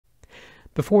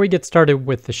Before we get started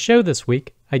with the show this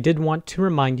week, I did want to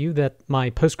remind you that my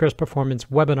Postgres Performance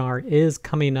webinar is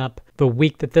coming up the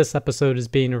week that this episode is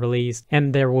being released,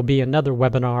 and there will be another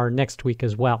webinar next week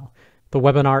as well. The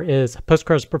webinar is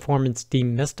Postgres Performance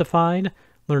Demystified,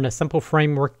 Learn a Simple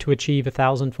Framework to Achieve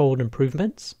 1,000-fold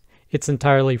Improvements. It's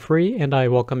entirely free, and I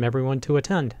welcome everyone to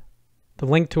attend. The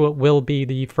link to it will be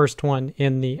the first one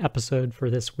in the episode for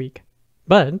this week.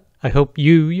 But I hope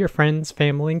you, your friends,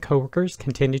 family, and coworkers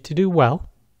continue to do well.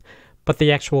 But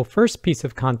the actual first piece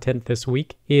of content this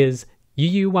week is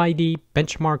UUID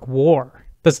Benchmark War.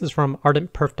 This is from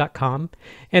ardentperf.com,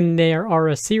 and there are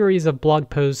a series of blog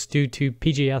posts due to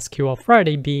PGSQL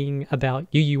Phriday being about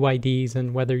UUIDs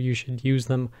and whether you should use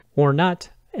them or not,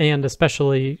 and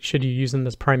especially should you use them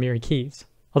as primary keys.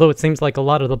 Although it seems like a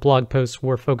lot of the blog posts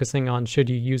were focusing on should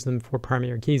you use them for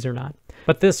primary keys or not.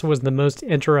 But this was the most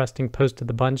interesting post of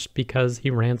the bunch because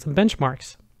he ran some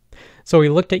benchmarks. So we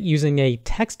looked at using a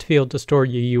text field to store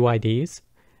UUIDs,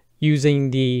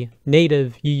 using the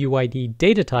native UUID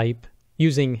data type,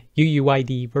 using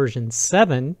UUID version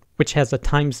 7, which has a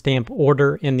timestamp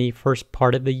order in the first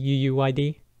part of the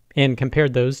UUID, and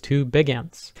compared those to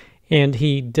Bigint. And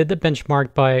he did the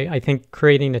benchmark by, I think,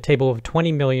 creating a table of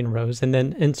 20 million rows and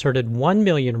then inserted 1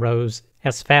 million rows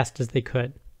as fast as they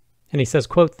could. And he says,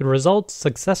 quote, "The results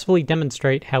successfully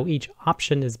demonstrate how each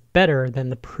option is better than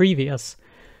the previous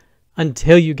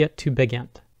until you get to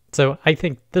Bigint." So I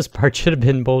think this part should have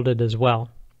been bolded as well,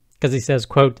 because he says,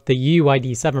 quote, "The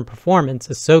UUID 7 performance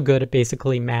is so good it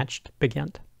basically matched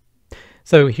Bigint."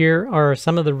 So here are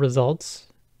some of the results.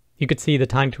 You could see the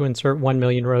time to insert 1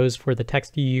 million rows for the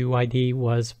text UUID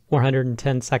was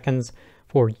 410 seconds.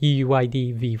 For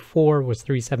UUID v4 was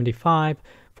 375.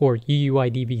 For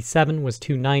UUID v7 was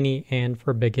 290. And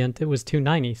for Bigint, it was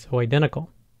 290, so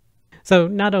identical. So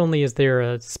not only is there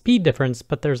a speed difference,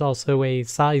 but there's also a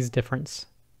size difference.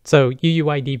 So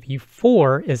UUID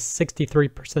v4 is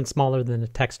 63% smaller than the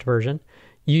text version.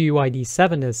 UUID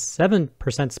 7 is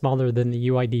 7% smaller than the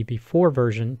UUID v4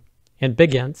 version. And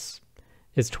Bigint's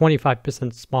is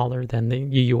 25% smaller than the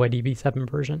UUID v7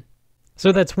 version.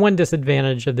 So that's one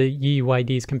disadvantage of the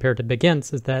UUIDs compared to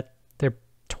Bigint's, is that they're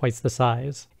twice the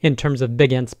size, in terms of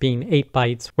Bigint's being 8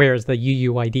 bytes, whereas the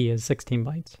UUID is 16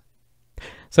 bytes.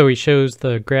 So he shows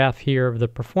the graph here of the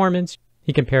performance.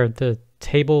 He compared the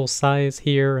table size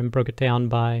here and broke it down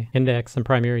by index and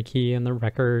primary key and the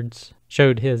records,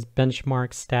 showed his benchmark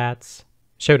stats,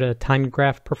 showed a time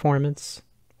graph performance,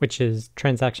 which is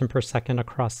transaction per second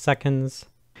across seconds.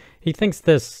 He thinks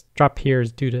this drop here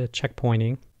is due to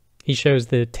checkpointing. He shows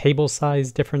the table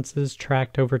size differences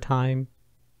tracked over time.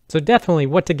 So definitely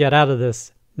what to get out of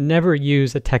this: never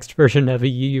use a text version of a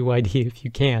UUID if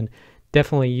you can.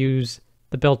 Definitely use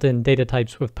the built-in data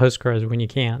types with Postgres when you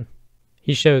can.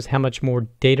 He shows how much more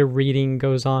data reading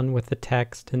goes on with the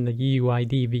text in the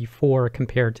UUID v4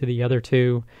 compared to the other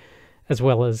two, as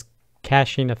well as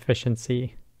caching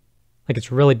efficiency. Like,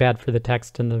 it's really bad for the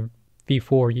text in the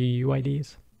v4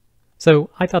 UUIDs.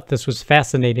 So I thought this was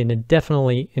fascinating and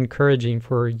definitely encouraging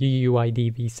for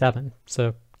UUID v7.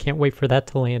 So can't wait for that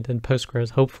to land in Postgres.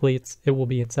 Hopefully it will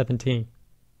be in 17.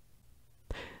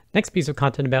 Next piece of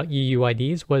content about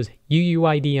UUIDs was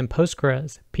UUID in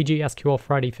Postgres, PGSQL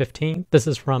Phriday 15. This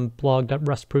is from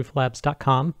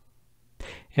blog.rustprooflabs.com.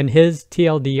 And his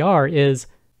TLDR is,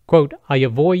 quote, "I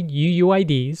avoid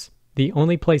UUIDs. The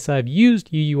only place I've used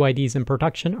UUIDs in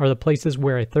production are the places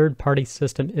where a third-party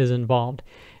system is involved."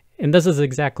 And this is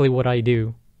exactly what I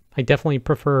do. I definitely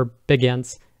prefer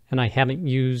Bigint's, and I haven't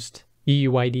used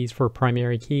UUIDs for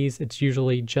primary keys. It's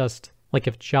usually just like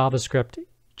if JavaScript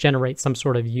generates some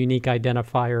sort of unique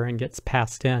identifier and gets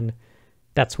passed in,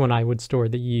 that's when I would store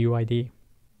the UUID.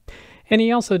 And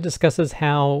he also discusses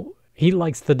how he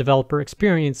likes the developer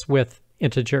experience with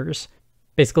integers.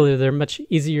 Basically, they're much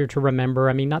easier to remember.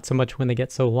 I mean, not so much when they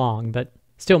get so long, but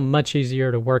still much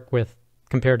easier to work with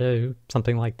compared to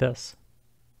something like this.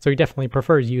 So he definitely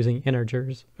prefers using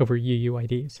integers over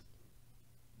UUIDs.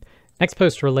 Next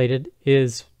post related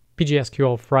is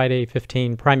PGSQL Phriday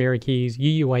 15 primary keys,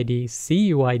 UUID,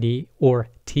 CUID, or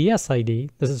TSID.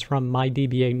 This is from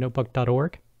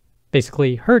mydbanotebook.org.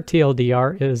 Basically, her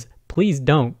TLDR is, please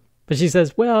don't. But she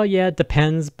says, well, yeah, it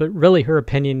depends, but really her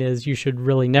opinion is you should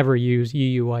really never use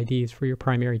UUIDs for your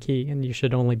primary key, and you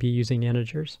should only be using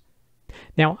integers.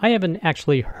 Now, I haven't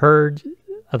actually heard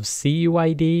of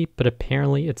CUID, but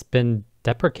apparently it's been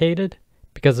deprecated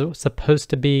because it was supposed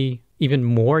to be even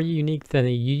more unique than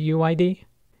a UUID.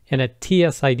 And a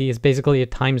TSID is basically a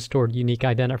time-stored unique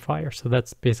identifier, so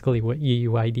that's basically what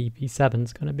UUID v7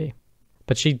 is going to be.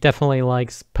 But she definitely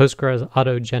likes Postgres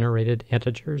auto-generated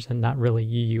integers and not really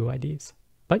UUIDs.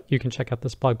 but you can check out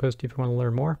this blog post if you want to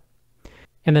learn more.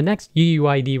 And the next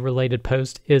UUID related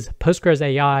post is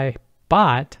Postgres.AI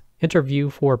bot interview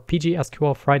for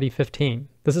PGSQL Phriday 15.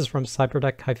 This is from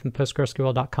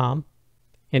cyberdeck-postgresql.com.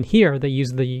 And here they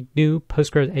use the new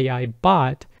Postgres.AI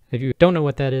bot. If you don't know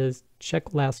what that is,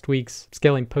 check last week's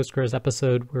Scaling Postgres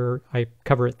episode where I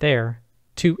cover it there,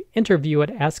 to interview it,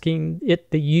 asking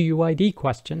it the UUID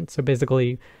question. So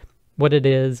basically what it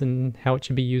is and how it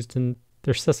should be used in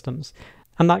their systems.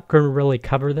 I'm not going to really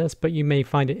cover this, but you may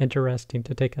find it interesting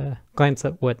to take a glance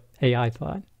at what AI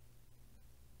thought.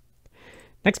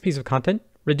 Next piece of content,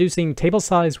 reducing table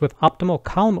size with optimal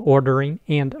column ordering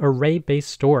and array-based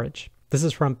storage. This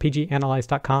is from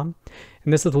pganalyze.com,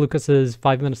 and this is Lucas's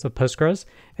 5 Minutes of Postgres,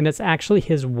 and it's actually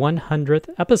his 100th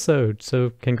episode,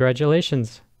 so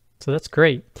congratulations. So that's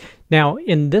great. Now,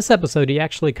 in this episode, he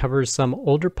actually covers some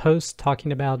older posts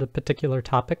talking about a particular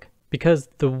topic. Because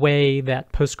the way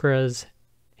that Postgres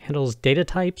handles data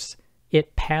types,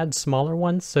 it pads smaller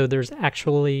ones, so there's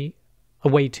actually a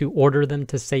way to order them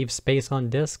to save space on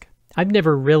disk. I've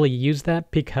never really used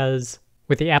that because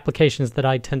with the applications that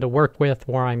I tend to work with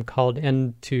or I'm called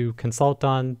in to consult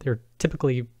on, they're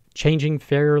typically changing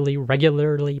fairly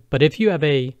regularly. But if you have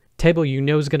a table you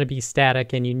know is going to be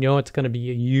static and you know it's going to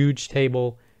be a huge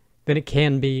table, then it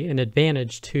can be an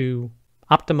advantage to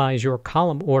optimize your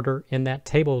column order in that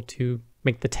table to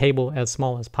make the table as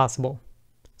small as possible.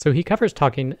 So he covers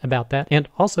talking about that and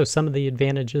also some of the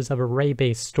advantages of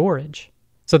array-based storage.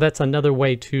 So that's another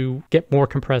way to get more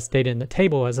compressed data in the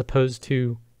table as opposed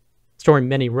to storing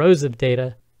many rows of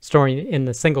data, storing it in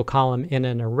the single column in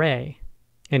an array.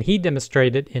 And he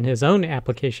demonstrated in his own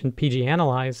application,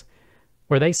 PGAnalyze,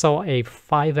 where they saw a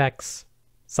 5x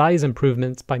size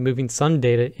improvements by moving some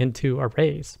data into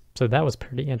arrays. So that was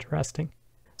pretty interesting.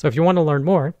 So if you want to learn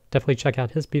more, definitely check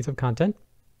out his piece of content.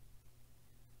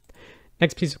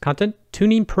 Next piece of content,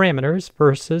 tuning parameters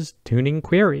versus tuning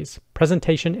queries,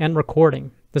 presentation and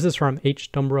recording. This is from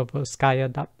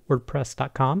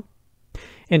hdombrovoskaya.wordpress.com.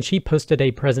 And she posted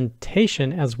a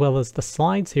presentation as well as the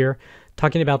slides here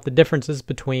talking about the differences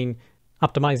between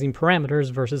optimizing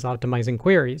parameters versus optimizing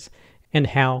queries and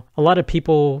how a lot of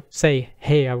people say,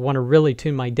 hey, I want to really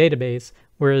tune my database,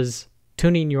 whereas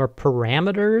tuning your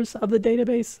parameters of the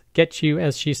database gets you,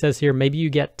 as she says here, maybe you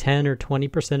get 10 or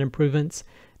 20% improvements,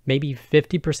 maybe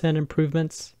 50%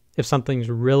 improvements if something's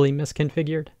really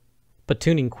misconfigured. But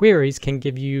tuning queries can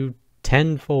give you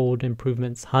 10-fold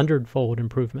improvements, 100-fold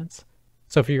improvements.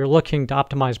 So if you're looking to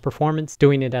optimize performance,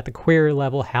 doing it at the query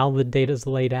level, how the data is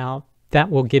laid out,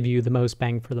 that will give you the most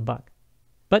bang for the buck.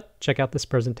 But check out this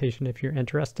presentation if you're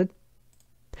interested.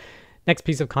 Next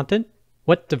piece of content,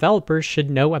 what developers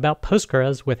should know about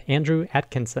Postgres with Andrew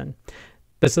Atkinson.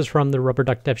 This is from the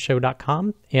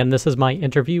rubberduckdevshow.com, and this is my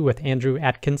interview with Andrew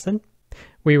Atkinson.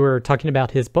 We were talking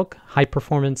about his book, High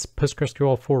Performance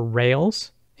PostgreSQL for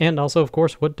Rails, and also, of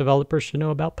course, what developers should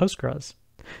know about Postgres.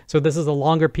 So this is a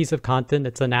longer piece of content.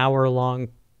 It's an hour-long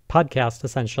podcast,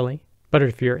 essentially. But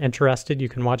if you're interested, you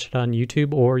can watch it on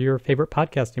YouTube or your favorite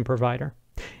podcasting provider.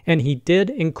 And he did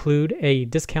include a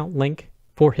discount link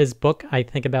for his book, I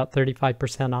think about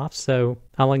 35% off, so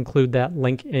I'll include that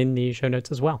link in the show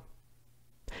notes as well.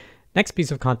 Next piece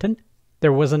of content,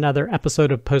 there was another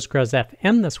episode of Postgres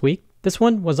FM this week. This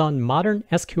one was on modern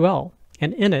SQL,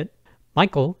 and in it,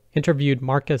 Michael interviewed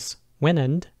Marcus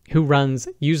Winand, who runs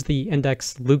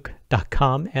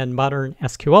usetheindexluke.com and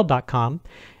modernsql.com,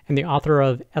 and the author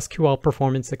of SQL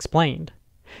Performance Explained.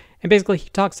 And basically, he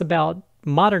talks about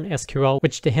modern SQL,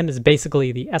 which to him is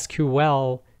basically the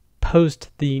SQL post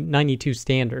the 92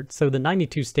 standard. So the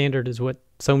 92 standard is what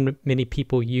so many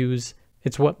people use.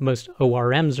 It's what most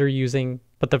ORMs are using.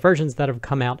 But the versions that have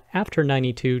come out after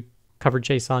 92 cover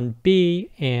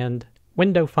JSON-B and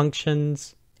window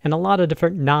functions and a lot of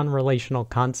different non-relational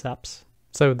concepts.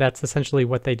 So that's essentially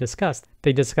what they discussed.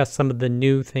 They discussed some of the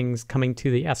new things coming to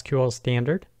the SQL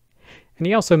standard. And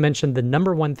he also mentioned the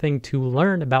number one thing to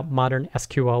learn about modern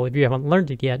SQL, if you haven't learned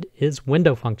it yet, is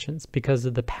window functions because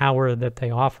of the power that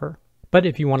they offer. But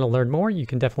if you want to learn more, you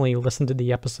can definitely listen to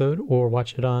the episode or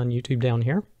watch it on YouTube down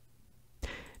here.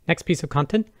 Next piece of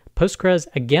content, Postgres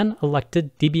again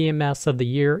elected DBMS of the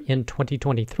year in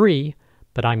 2023,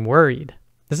 but I'm worried.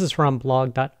 This is from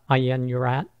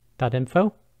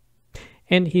blog.inurat.info.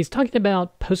 And he's talking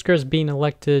about Postgres being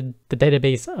elected the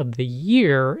database of the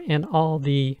year and all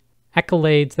the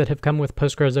accolades that have come with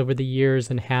Postgres over the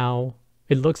years and how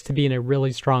it looks to be in a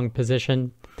really strong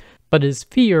position. But his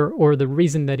fear, or the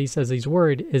reason that he says he's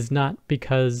worried, is not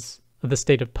because of the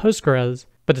state of Postgres,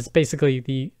 but it's basically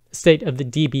the state of the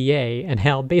DBA and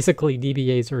how basically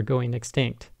DBAs are going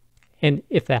extinct. And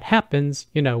if that happens,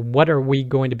 what are we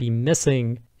going to be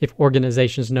missing if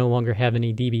organizations no longer have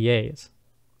any DBAs?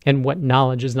 And what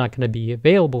knowledge is not going to be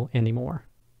available anymore?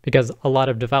 Because a lot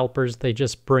of developers, they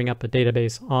just bring up a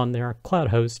database on their cloud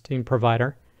hosting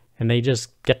provider and they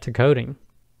just get to coding.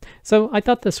 So I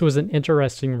thought this was an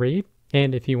interesting read.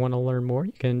 And if you want to learn more,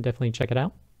 you can definitely check it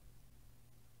out.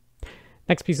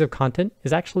 Next piece of content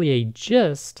is actually a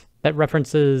gist that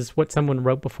references what someone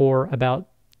wrote before about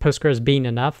Postgres being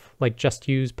enough, like just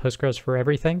use Postgres for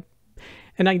everything.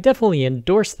 And I definitely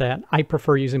endorse that. I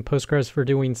prefer using Postgres for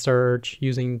doing search,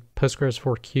 using Postgres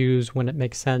for queues when it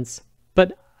makes sense.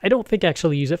 But I don't think I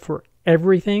actually use it for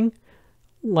everything.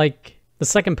 Like the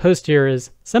second post here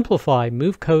is simplify,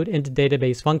 move code into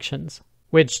database functions,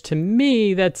 which to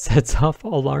me, that sets off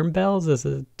alarm bells as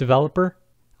a developer.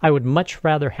 I would much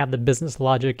rather have the business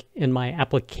logic in my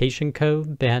application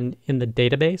code than in the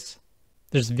database.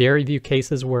 There's very few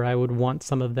cases where I would want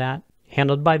some of that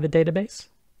handled by the database.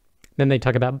 Then they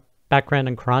talk about background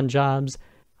and cron jobs.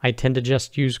 I tend to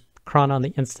just use cron on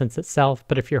the instance itself,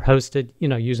 but if you're hosted,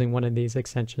 using one of these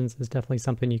extensions is definitely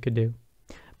something you could do.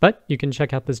 But you can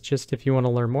check out this gist if you want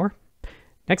to learn more.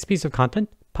 Next piece of content,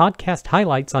 podcast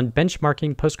highlights on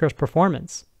benchmarking Postgres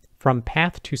performance from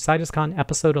Path To Citus Con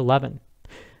episode 11.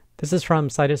 This is from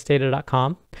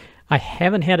citusdata.com. I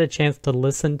haven't had a chance to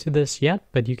listen to this yet,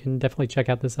 but you can definitely check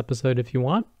out this episode if you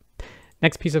want.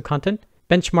 Next piece of content,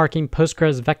 benchmarking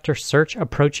Postgres vector search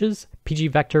approaches,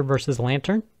 Pgvector versus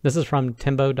Lantern. This is from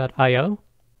Tembo.io.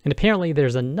 And apparently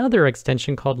there's another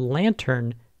extension called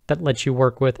Lantern that lets you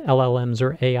work with LLMs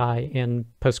or AI in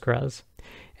Postgres.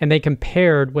 And they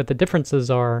compared what the differences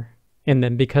are in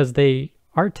them because they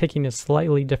are taking a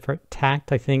slightly different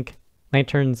tact. I think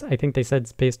Lantern's, they said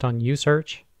it's based on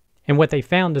usearch. And what they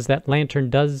found is that Lantern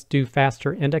does do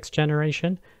faster index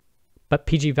generation, but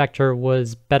Pgvector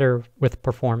was better with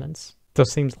performance. So it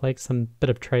seems like some bit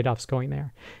of trade-offs going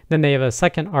there. Then they have a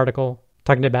second article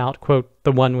talking about, quote,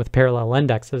 the one with parallel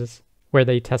indexes, where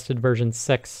they tested version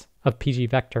 6 of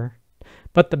Pgvector.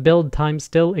 But the build time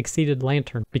still exceeded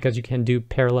Lantern because you can do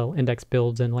parallel index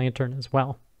builds in Lantern as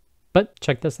well. But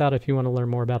check this out if you want to learn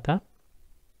more about that.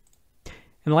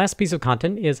 And the last piece of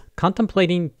content is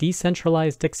Contemplating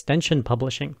Decentralized Extension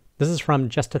Publishing. This is from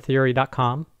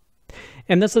justatheory.com.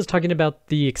 And this is talking about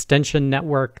the extension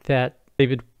network that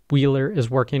David Wheeler is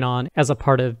working on as a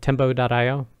part of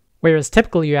Tembo.io. Whereas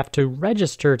typically you have to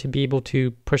register to be able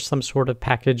to push some sort of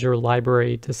package or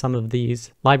library to some of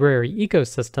these library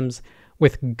ecosystems.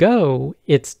 With Go,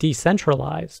 it's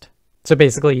decentralized. So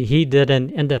basically he did an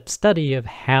in-depth study of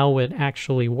how it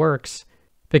actually works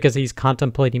because he's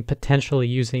contemplating potentially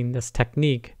using this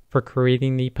technique for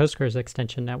creating the Postgres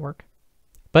extension network.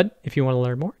 But if you want to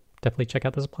learn more, definitely check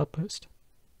out this blog post.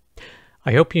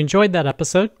 I hope you enjoyed that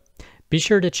episode. Be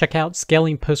sure to check out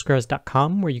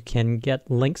scalingpostgres.com where you can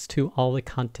get links to all the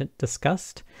content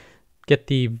discussed, get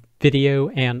the video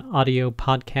and audio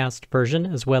podcast version,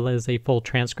 as well as a full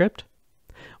transcript.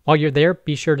 While you're there,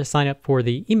 be sure to sign up for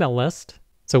the email list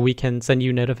so we can send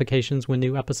you notifications when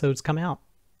new episodes come out.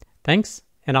 Thanks,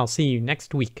 and I'll see you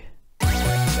next week.